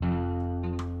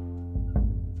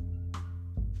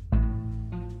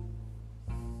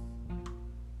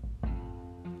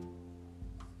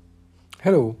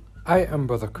Hello, I am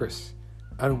Brother Chris,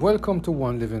 and welcome to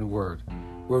One Living Word,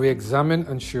 where we examine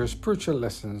and share spiritual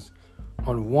lessons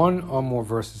on one or more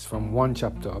verses from one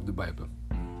chapter of the Bible.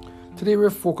 Today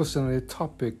we're focusing on the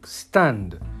topic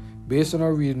Stand, based on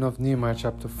our reading of Nehemiah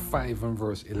chapter 5 and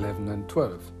verse 11 and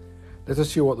 12. Let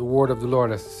us hear what the word of the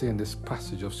Lord has to say in this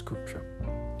passage of Scripture.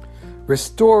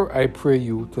 Restore, I pray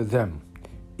you, to them,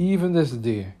 even this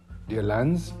day, their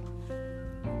lands,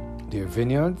 their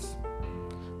vineyards,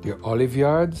 their olive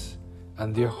yards,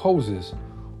 and their houses,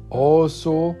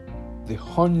 also the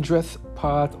 100th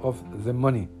part of the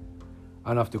money,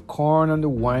 and of the corn and the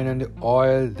wine and the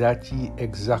oil that ye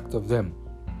exact of them.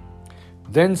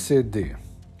 Then said they,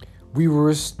 We will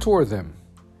restore them,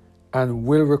 and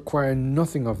will require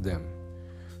nothing of them.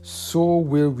 So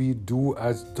will we do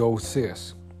as thou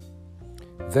sayest.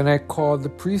 Then I called the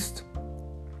priest,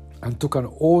 and took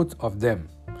an oath of them,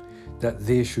 that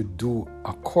they should do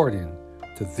according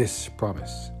to this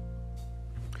promise.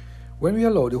 When we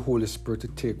allow the Holy Spirit to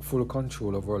take full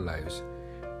control of our lives,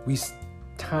 we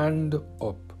stand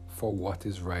up for what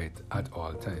is right at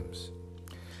all times.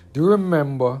 Do you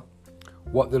remember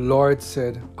what the Lord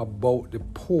said about the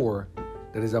poor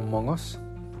that is among us?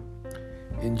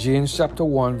 In James chapter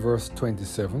 1 verse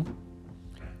 27,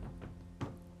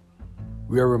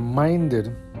 we are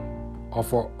reminded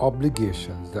of our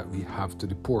obligations that we have to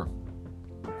the poor.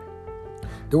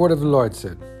 The word of the Lord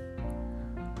said,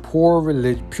 Pure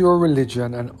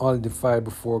religion and undefiled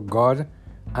before God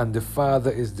and the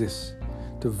Father is this,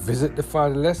 to visit the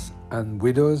fatherless and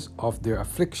widows of their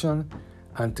affliction,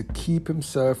 and to keep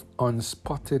himself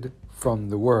unspotted from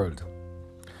the world.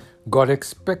 God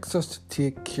expects us to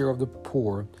take care of the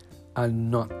poor and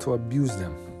not to abuse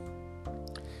them.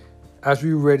 As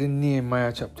we read in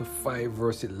Nehemiah chapter 5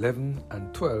 verse 11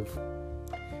 and 12,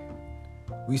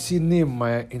 we see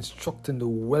Nehemiah instructing the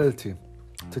wealthy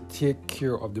to take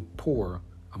care of the poor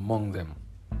among them.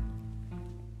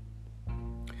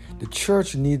 The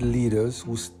church needs leaders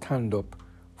who stand up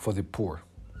for the poor.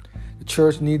 The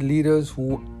church needs leaders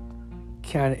who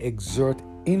can exert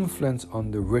influence on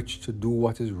the rich to do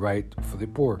what is right for the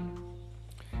poor.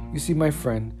 You see, my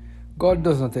friend, God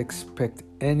does not expect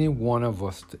any one of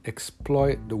us to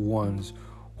exploit the ones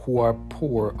who are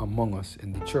poor among us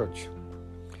in the church.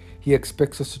 He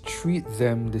expects us to treat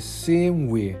them the same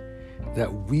way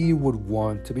that we would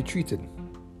want to be treated.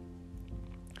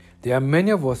 There are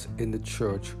many of us in the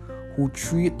church who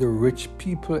treat the rich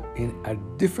people in a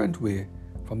different way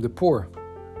from the poor.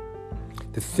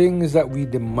 The things that we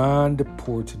demand the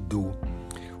poor to do,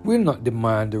 we'll not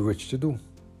demand the rich to do.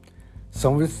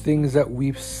 Some of the things that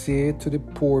we say to the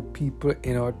poor people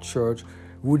in our church,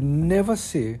 we would never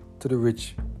say to the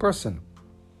rich person.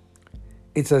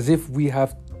 It's as if we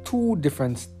have two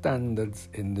different standards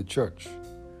in the church.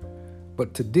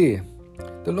 But today,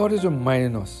 the Lord is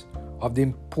reminding us of the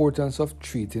importance of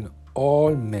treating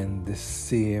all men the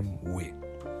same way.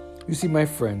 You see, my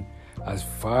friend, as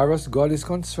far as God is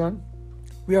concerned,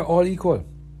 we are all equal.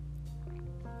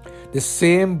 The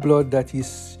same blood that He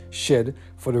shed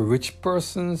for the rich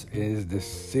persons is the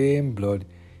same blood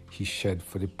He shed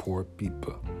for the poor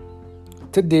people.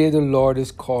 Today, the Lord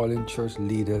is calling church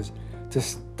leaders to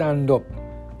stand up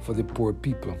for the poor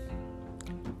people.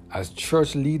 As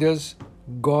church leaders,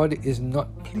 God is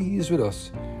not pleased with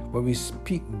us when we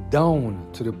speak down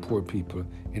to the poor people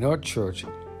in our church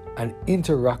and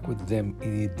interact with them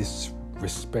in a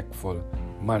disrespectful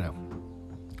manner.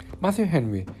 Matthew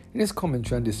Henry, in his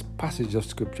commentary on this passage of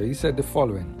Scripture, he said the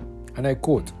following, and I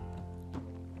quote,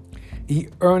 He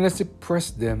earnestly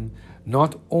pressed them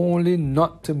not only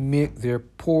not to make their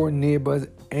poor neighbors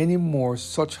any more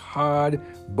such hard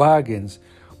bargains,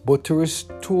 but to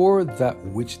restore that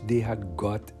which they had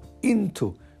got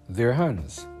into their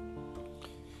hands.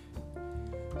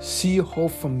 See how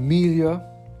familiar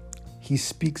he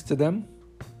speaks to them?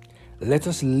 Let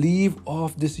us leave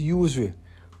off this usury,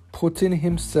 putting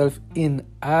himself in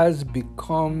as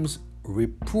becomes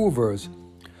reprovers,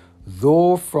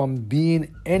 though from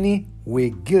being any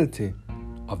way guilty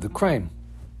of the crime.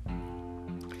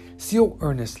 See how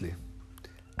earnestly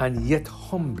and yet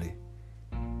humbly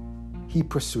he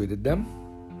persuaded them.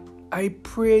 I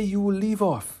pray you leave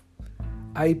off.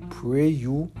 I pray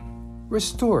you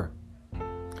restore.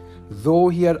 Though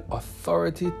he had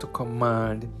authority to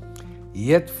command,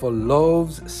 yet for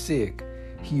love's sake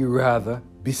he rather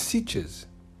beseeches.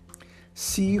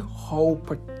 See how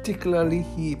particularly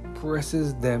he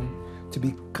presses them to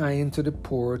be kind to the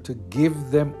poor, to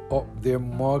give them up their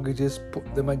mortgages,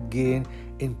 put them again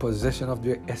in possession of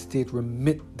their estate,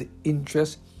 remit the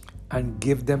interest, and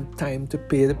give them time to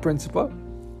pay the principal.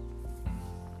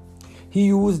 He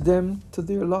used them to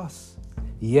their loss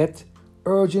yet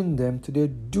urging them to their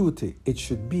duty. It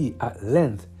should be at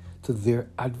length to their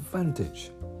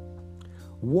advantage.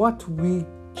 What we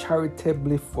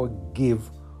charitably forgive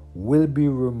will be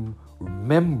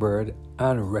remembered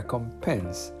and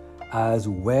recompensed, as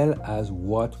well as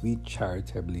what we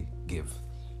charitably give.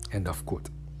 End of quote.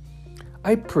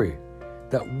 I pray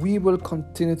that we will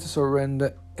continue to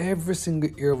surrender every single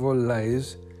area of our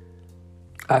lives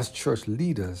as church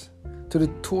leaders to the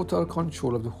total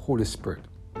control of the Holy Spirit.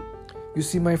 You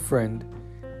see, my friend,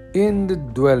 in the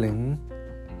dwelling,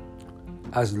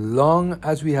 as long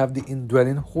as we have the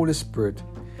indwelling Holy Spirit,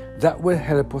 that will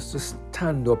help us to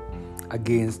stand up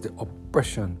against the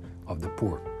oppression of the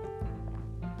poor.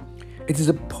 It is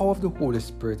the power of the Holy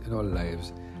Spirit in our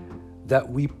lives that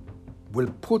will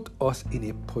put us in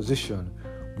a position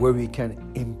where we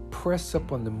can impress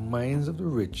upon the minds of the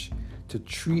rich to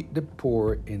treat the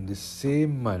poor in the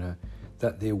same manner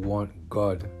that they want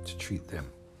God to treat them.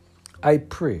 I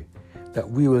pray that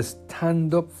we will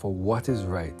stand up for what is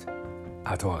right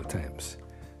at all times.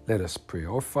 Let us pray.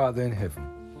 Our Father in heaven,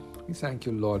 we thank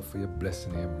you, Lord, for your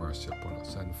blessing and your mercy upon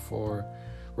us, and for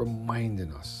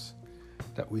reminding us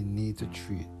that we need to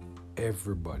treat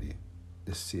everybody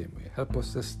the same way. Help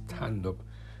us to stand up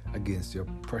against the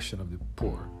oppression of the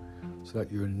poor, so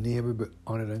that your name will be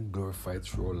honored and glorified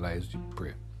through our lives, we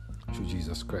pray. Through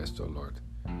Jesus Christ our Lord.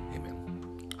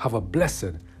 Amen. Have a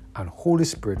blessed and Holy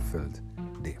Spirit-filled